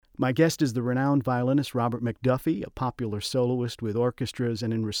My guest is the renowned violinist Robert McDuffie, a popular soloist with orchestras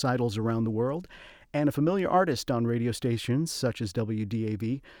and in recitals around the world, and a familiar artist on radio stations such as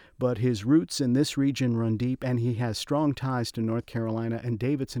WDAV, but his roots in this region run deep, and he has strong ties to North Carolina and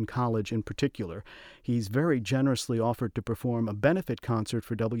Davidson College in particular. He's very generously offered to perform a benefit concert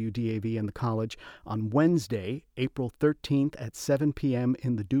for WDAV and the college on Wednesday, April 13th at 7 p.m.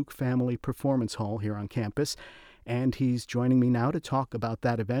 in the Duke Family Performance Hall here on campus. And he's joining me now to talk about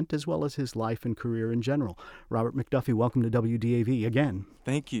that event as well as his life and career in general. Robert McDuffie, welcome to WDAV again.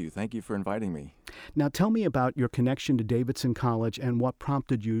 Thank you. Thank you for inviting me. Now tell me about your connection to Davidson College and what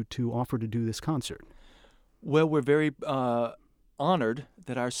prompted you to offer to do this concert. Well, we're very honored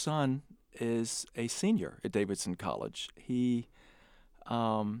that our son is a senior at Davidson College. He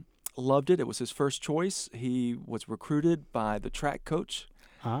loved it. It was his first choice. He was recruited by the track coach.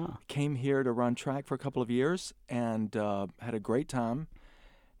 Came here to run track for a couple of years and had a great time.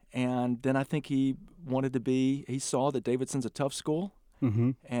 And then I think he saw that Davidson's a tough school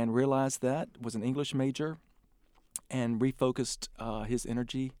and realized that, was an English major, and refocused his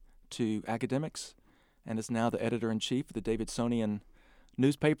energy to academics, and is now the editor-in-chief of the Davidsonian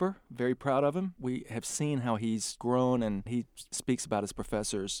newspaper. Very proud of him. We have seen how he's grown, and he speaks about his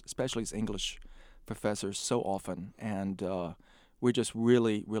professors, especially his English professors, so often. And we're just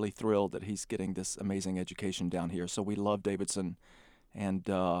really, really thrilled that he's getting this amazing education down here. So we love Davidson, and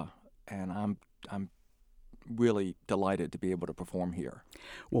I'm really delighted to be able to perform here.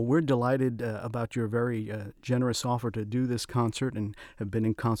 Well, we're delighted about your very generous offer to do this concert, and have been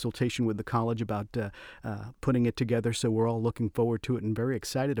in consultation with the college about putting it together. So we're all looking forward to it and very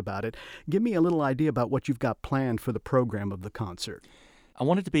excited about it. Give me a little idea about what you've got planned for the program of the concert. I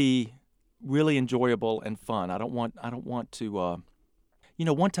want it to be really enjoyable and fun. I don't want to.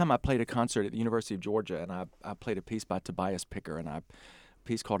 One time I played a concert at the University of Georgia, and I played a piece by Tobias Picker, and a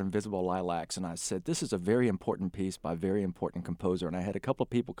piece called Invisible Lilacs, and I said, this is a very important piece by a very important composer. And I had a couple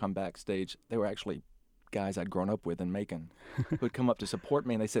of people come backstage. They were actually guys I'd grown up with in Macon who had come up to support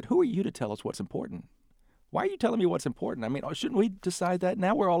me, and they said, who are you to tell us what's important? Why are you telling me what's important? I mean, shouldn't we decide that?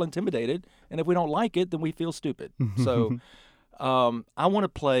 Now we're all intimidated, and if we don't like it, then we feel stupid. So I want to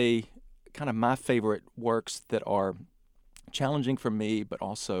play kind of my favorite works that are challenging for me, but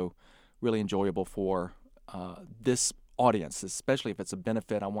also really enjoyable for this audience, especially if it's a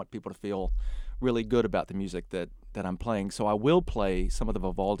benefit. I want people to feel really good about the music that I'm playing. So I will play some of the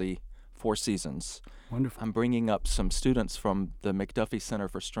Vivaldi Four Seasons. Wonderful. I'm bringing up some students from the McDuffie Center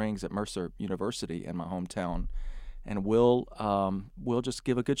for Strings at Mercer University in my hometown, and we'll just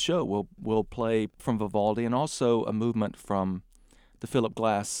give a good show. We'll play from Vivaldi and also a movement from the Philip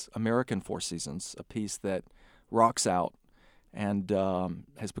Glass American Four Seasons, a piece that rocks out and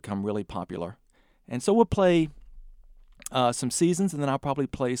has become really popular. And so we'll play some seasons, and then I'll probably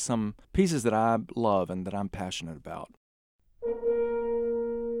play some pieces that I love and that I'm passionate about.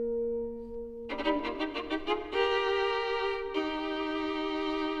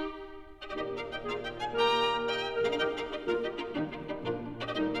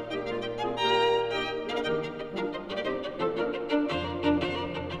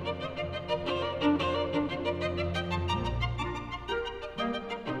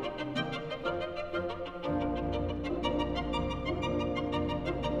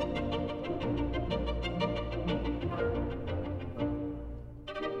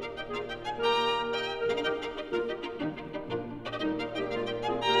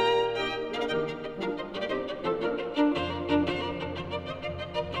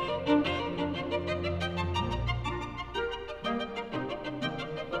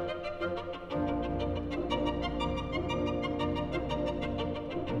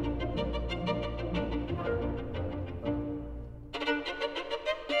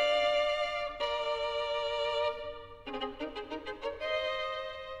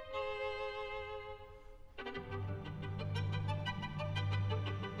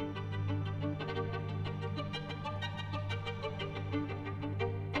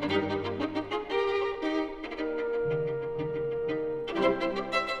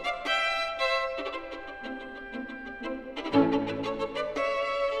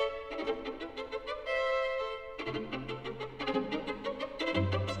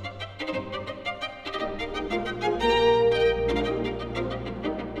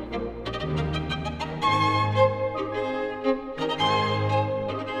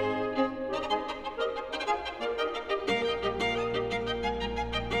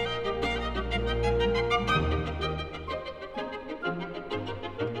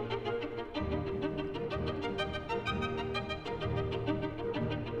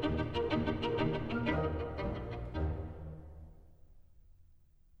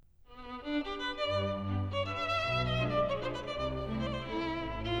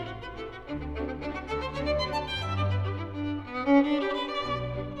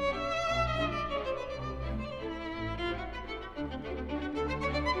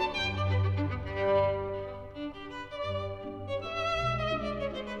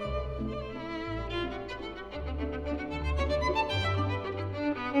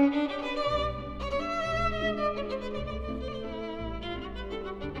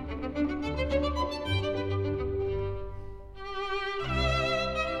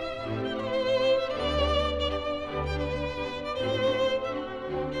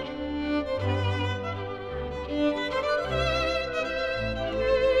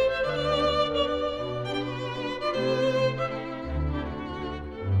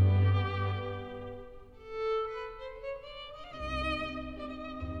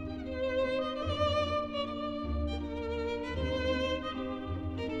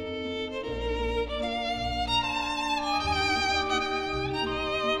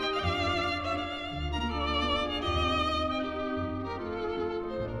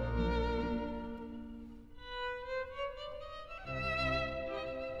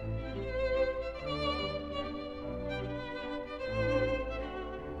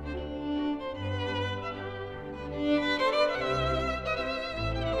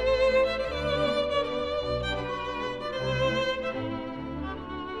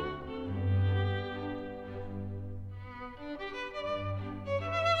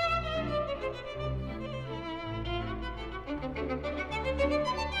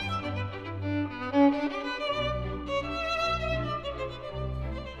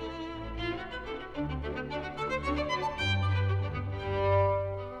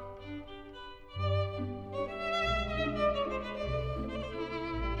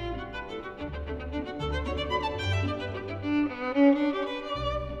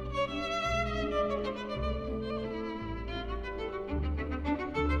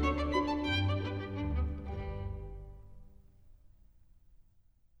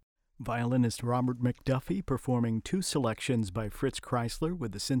 Violinist Robert McDuffie performing two selections by Fritz Kreisler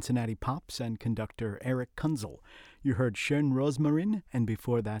with the Cincinnati Pops and conductor Eric Kunzel. You heard Schön Rosmarin, and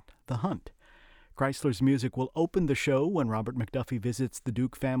before that, The Hunt. Kreisler's music will open the show when Robert McDuffie visits the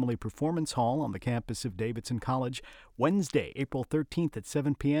Duke Family Performance Hall on the campus of Davidson College Wednesday, April 13th at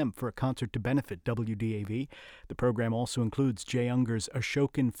 7 p.m. for a concert to benefit WDAV. The program also includes Jay Unger's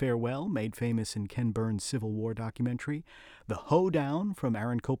Ashokan Farewell, made famous in Ken Burns' Civil War documentary, The Hoedown from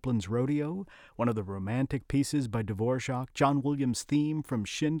Aaron Copland's Rodeo, one of the romantic pieces by Dvorak, John Williams' theme from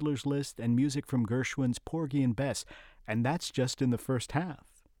Schindler's List, and music from Gershwin's Porgy and Bess. And that's just in the first half.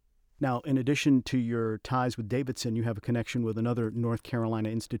 Now, in addition to your ties with Davidson, you have a connection with another North Carolina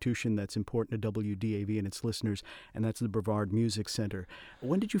institution that's important to WDAV and its listeners, and that's the Brevard Music Center.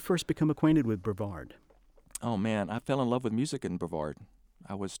 When did you first become acquainted with Brevard? Oh, man, I fell in love with music in Brevard.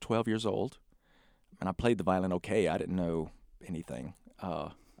 I was 12 years old, and I played the violin okay. I didn't know anything.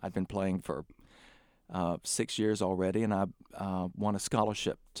 I'd been playing for 6 years already, and I won a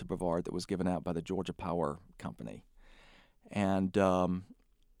scholarship to Brevard that was given out by the Georgia Power Company. And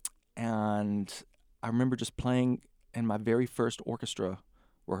I remember just playing in my very first orchestra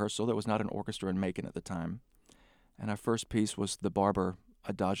rehearsal. There was not an orchestra in Macon at the time. And our first piece was the Barber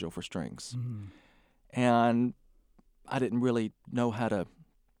Adagio for strings. Mm. And I didn't really know how to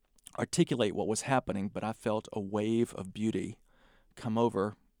articulate what was happening, but I felt a wave of beauty come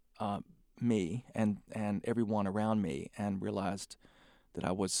over me and everyone around me, and realized that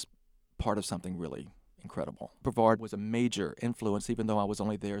I was part of something really incredible. Brevard was a major influence, even though I was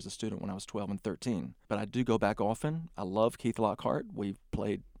only there as a student when I was 12 and 13. But I do go back often. I love Keith Lockhart. We've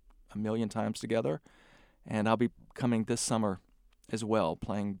played a million times together. And I'll be coming this summer as well,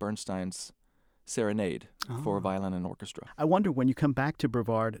 playing Bernstein's Serenade for violin and orchestra. I wonder, when you come back to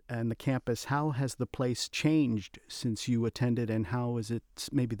Brevard and the campus, how has the place changed since you attended, and how is it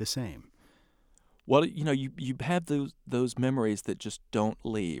maybe the same? Well, you know, you have those memories that just don't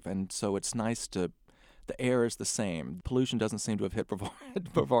leave. And so it's nice to... The air is the same. Pollution doesn't seem to have hit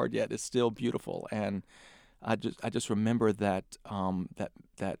Brevard yet. It's still beautiful, and I just remember that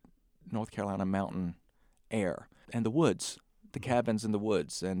that North Carolina mountain air and the woods, the cabins in the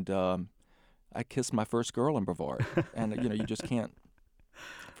woods, and I kissed my first girl in Brevard, and you just can't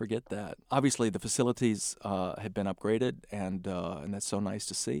forget that. Obviously, the facilities have been upgraded, and that's so nice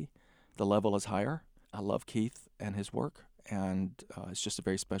to see. The level is higher. I love Keith and his work, and it's just a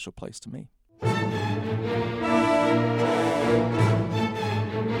very special place to me.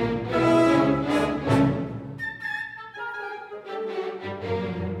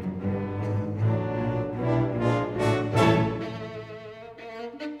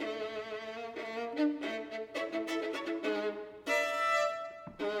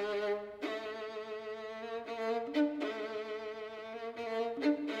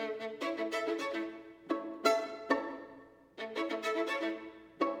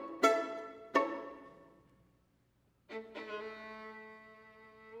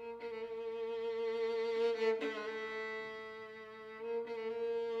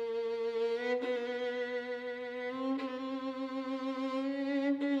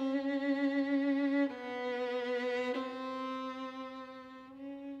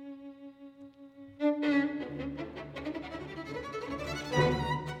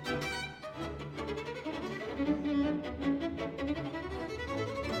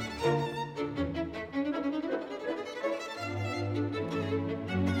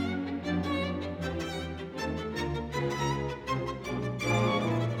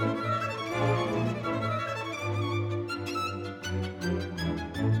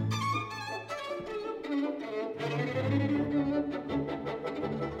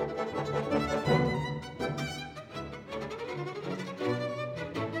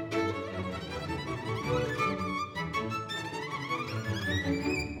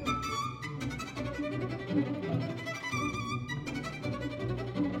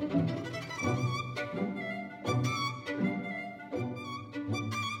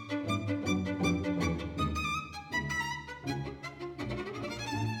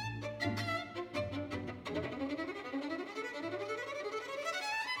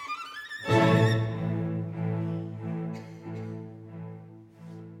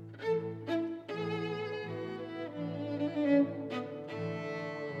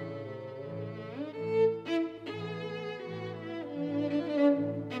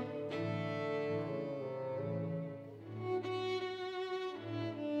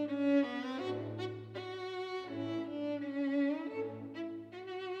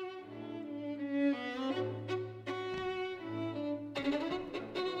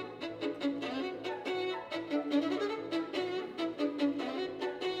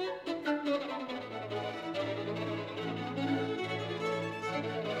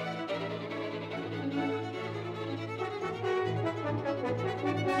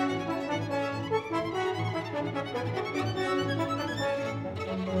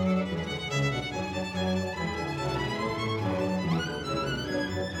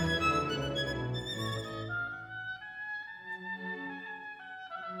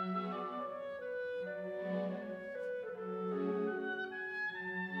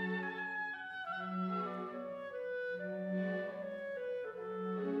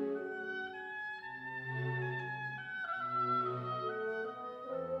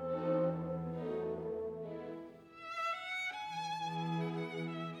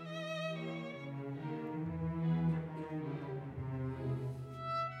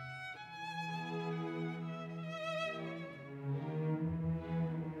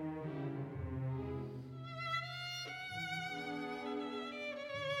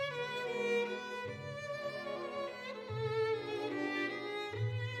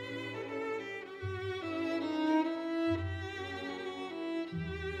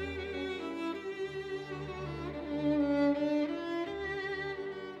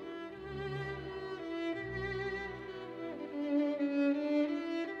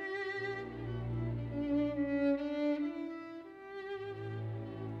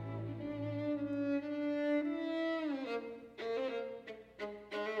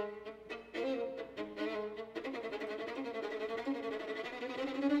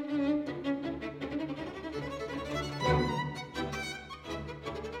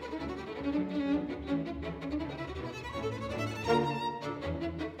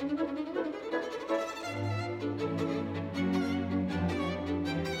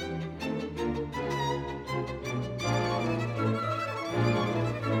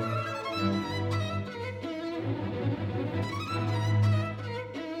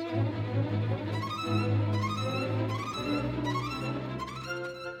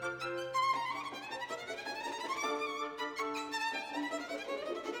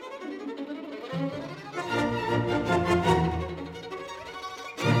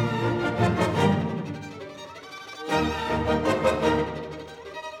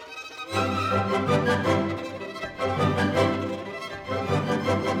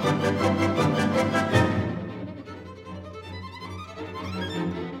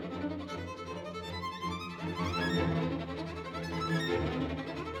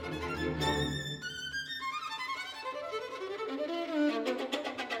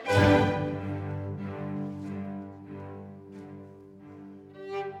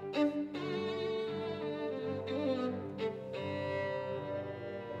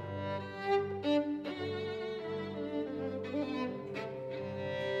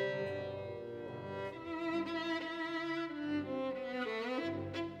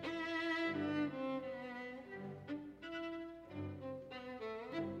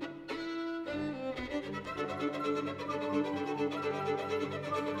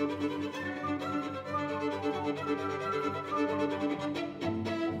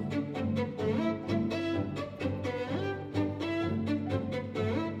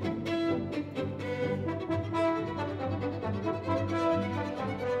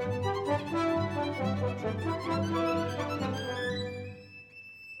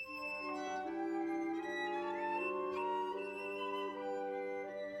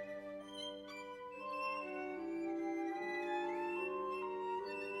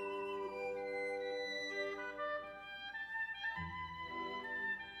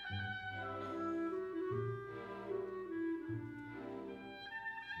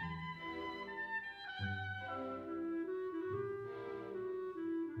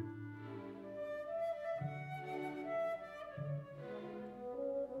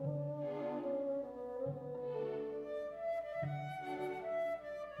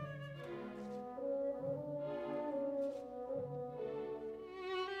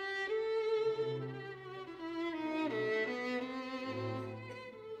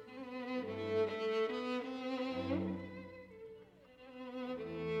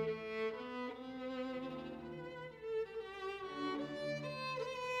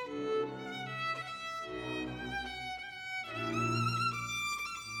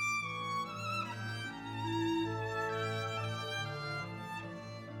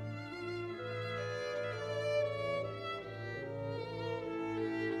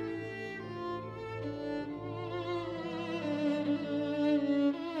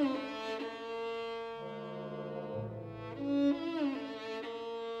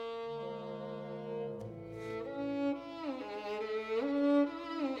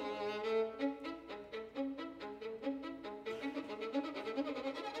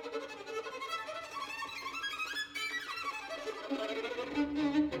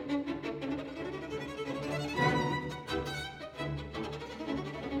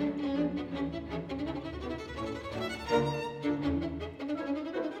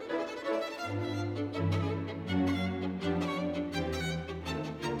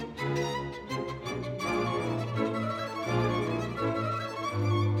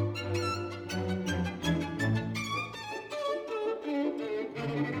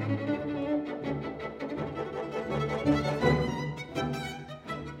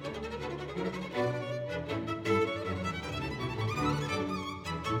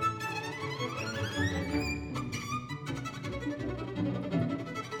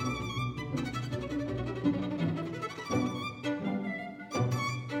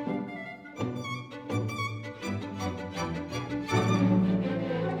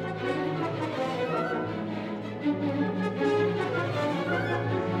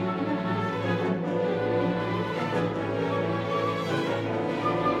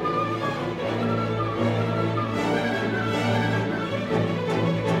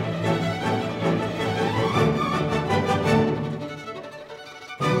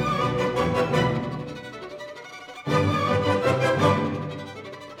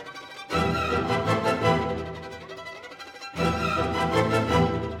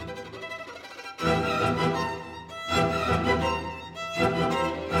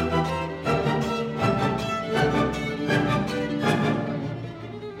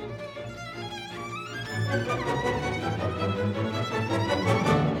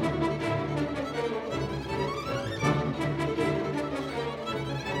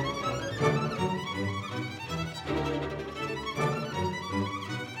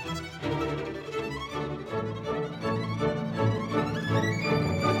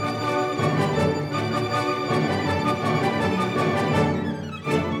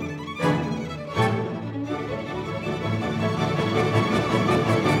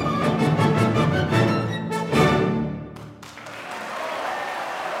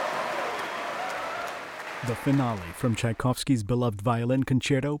 finale from Tchaikovsky's beloved violin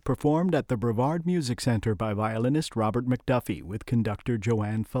concerto, performed at the Brevard Music Center by violinist Robert McDuffie with conductor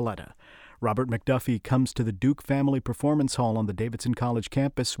Joanne Falletta. Robert McDuffie comes to the Duke Family Performance Hall on the Davidson College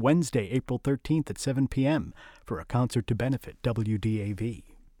campus Wednesday, April 13th at 7 p.m. for a concert to benefit WDAV.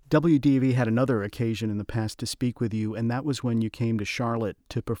 WDAV had another occasion in the past to speak with you, and that was when you came to Charlotte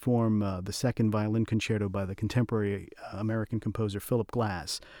to perform the second violin concerto by the contemporary American composer Philip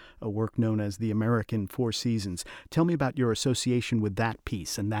Glass, a work known as the American Four Seasons. Tell me about your association with that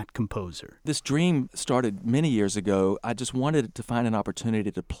piece and that composer. This dream started many years ago. I just wanted to find an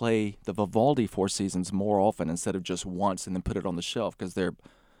opportunity to play the Vivaldi Four Seasons more often instead of just once and then put it on the shelf, because there are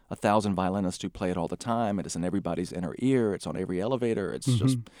 1,000 violinists who play it all the time. It is in everybody's inner ear. It's on every elevator. It's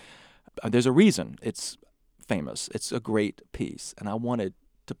just, there's a reason it's famous. It's a great piece, and I wanted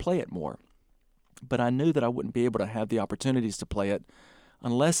to play it more. But I knew that I wouldn't be able to have the opportunities to play it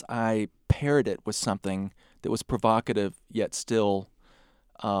unless I paired it with something that was provocative yet still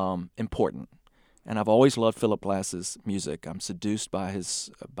important. And I've always loved Philip Glass's music. I'm seduced by his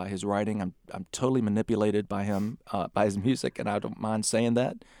writing. I'm totally manipulated by him, by his music, and I don't mind saying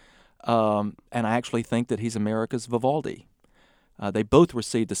that. And I actually think that he's America's Vivaldi. They both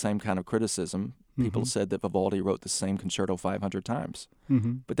received the same kind of criticism. People said that Vivaldi wrote the same concerto 500 times.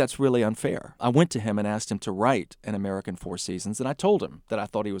 But that's really unfair. I went to him and asked him to write an American Four Seasons, and I told him that I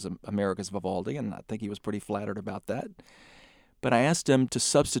thought he was America's Vivaldi, and I think he was pretty flattered about that. But I asked him to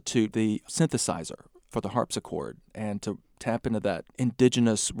substitute the synthesizer for the harpsichord and to tap into that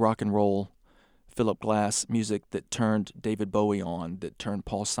indigenous rock and roll Philip Glass music that turned David Bowie on, that turned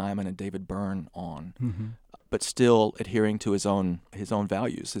Paul Simon and David Byrne on, but still adhering to his own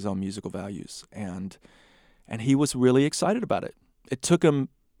values, his own musical values. And he was really excited about it. It took him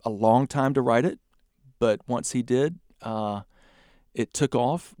a long time to write it, but once he did, it took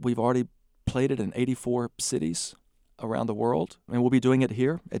off. We've already played it in 84 cities around the world, and we'll be doing it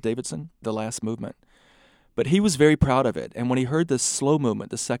here at Davidson, the last movement. But he was very proud of it, and when he heard the slow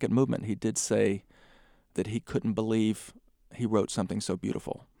movement, the second movement, he did say that he couldn't believe he wrote something so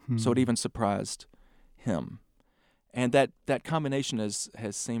beautiful. So it even surprised him. And that combination has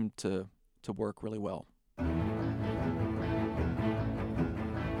seemed to work really well.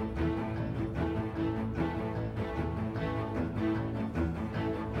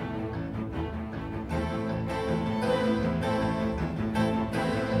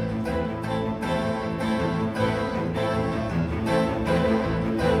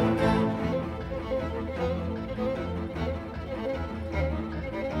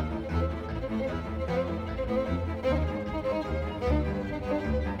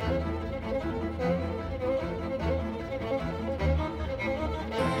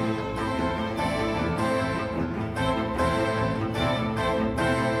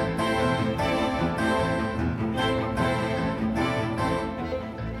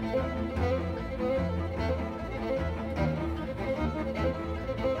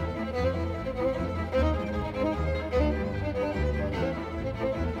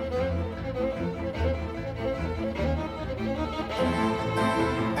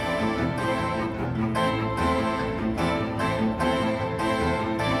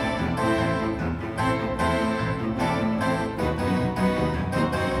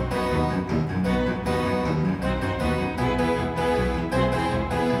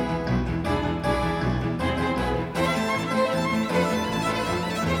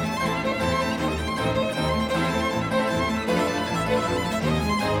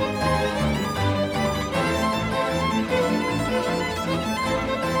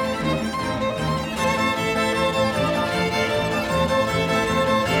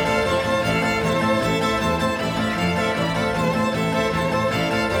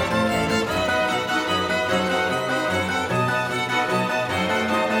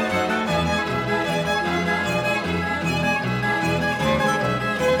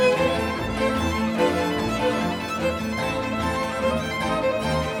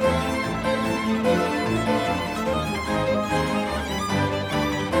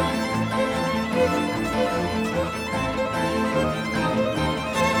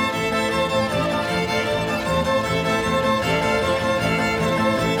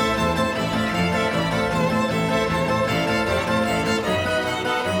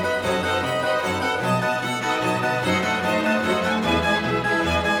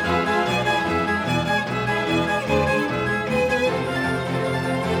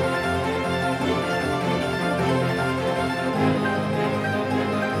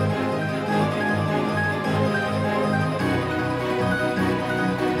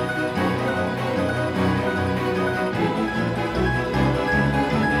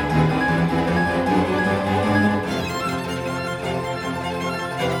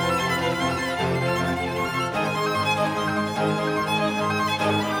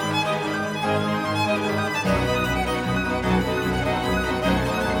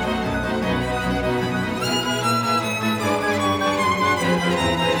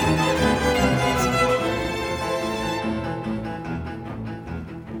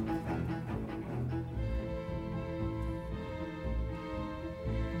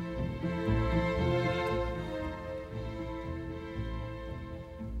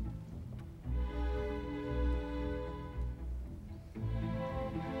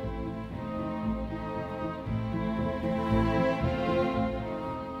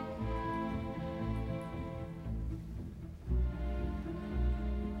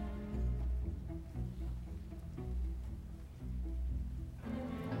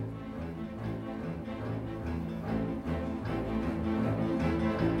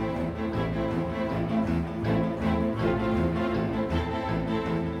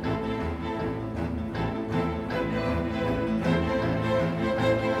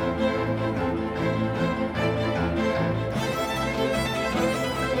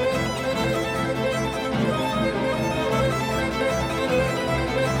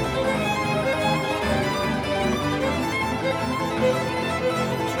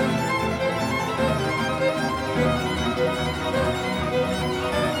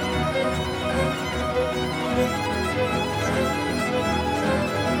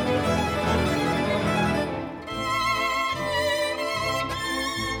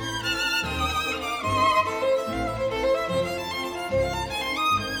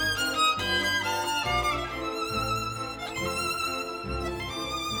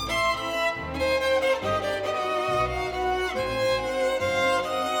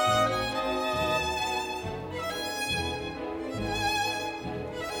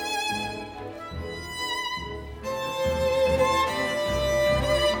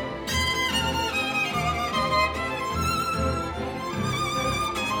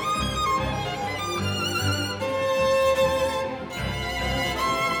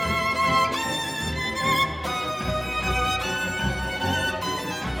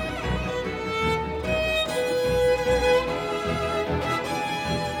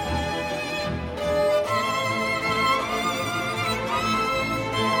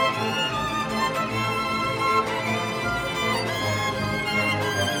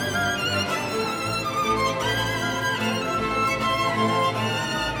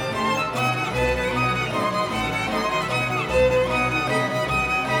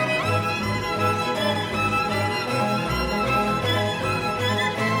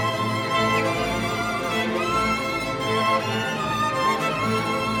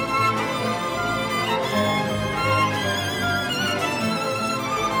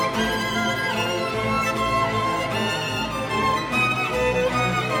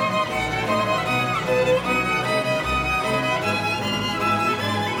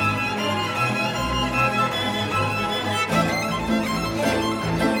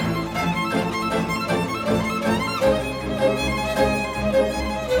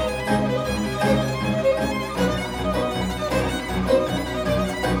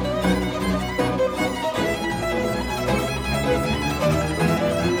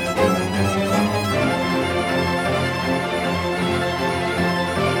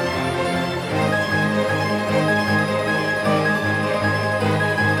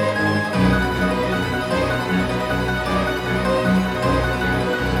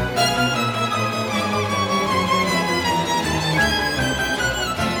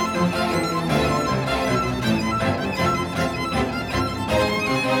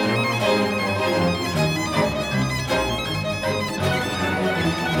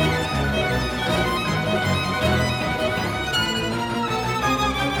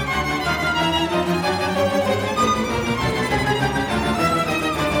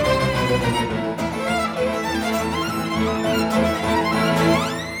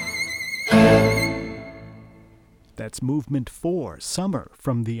 That's Movement 4, Summer,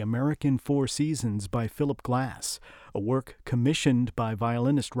 from the American Four Seasons by Philip Glass, a work commissioned by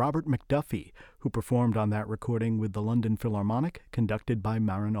violinist Robert McDuffie, who performed on that recording with the London Philharmonic, conducted by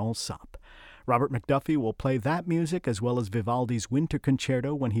Marin Alsop. Robert McDuffie will play that music as well as Vivaldi's Winter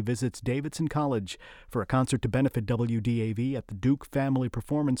Concerto when he visits Davidson College for a concert to benefit WDAV at the Duke Family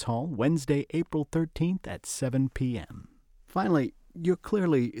Performance Hall Wednesday, April 13th at 7 p.m. Finally, you're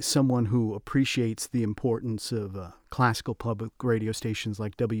clearly someone who appreciates the importance of classical public radio stations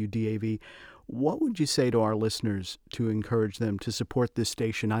like WDAV. What would you say to our listeners to encourage them to support this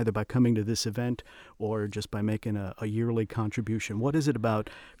station, either by coming to this event or just by making a yearly contribution? What is it about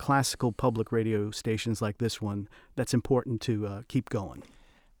classical public radio stations like this one that's important to keep going?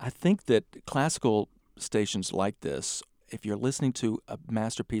 I think that classical stations like this, if you're listening to a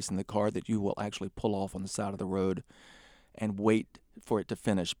masterpiece in the car that you will actually pull off on the side of the road and wait for it to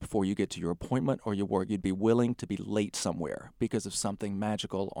finish before you get to your appointment or your work, you'd be willing to be late somewhere because of something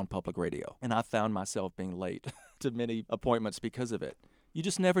magical on public radio. And I found myself being late to many appointments because of it. You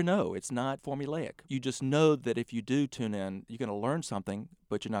just never know. It's not formulaic. You just know that if you do tune in, you're going to learn something,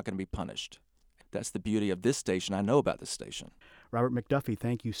 but you're not going to be punished. That's the beauty of this station. I know about this station. Robert McDuffie,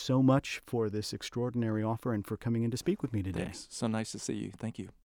 thank you so much for this extraordinary offer and for coming in to speak with me today. Thanks. So nice to see you. Thank you.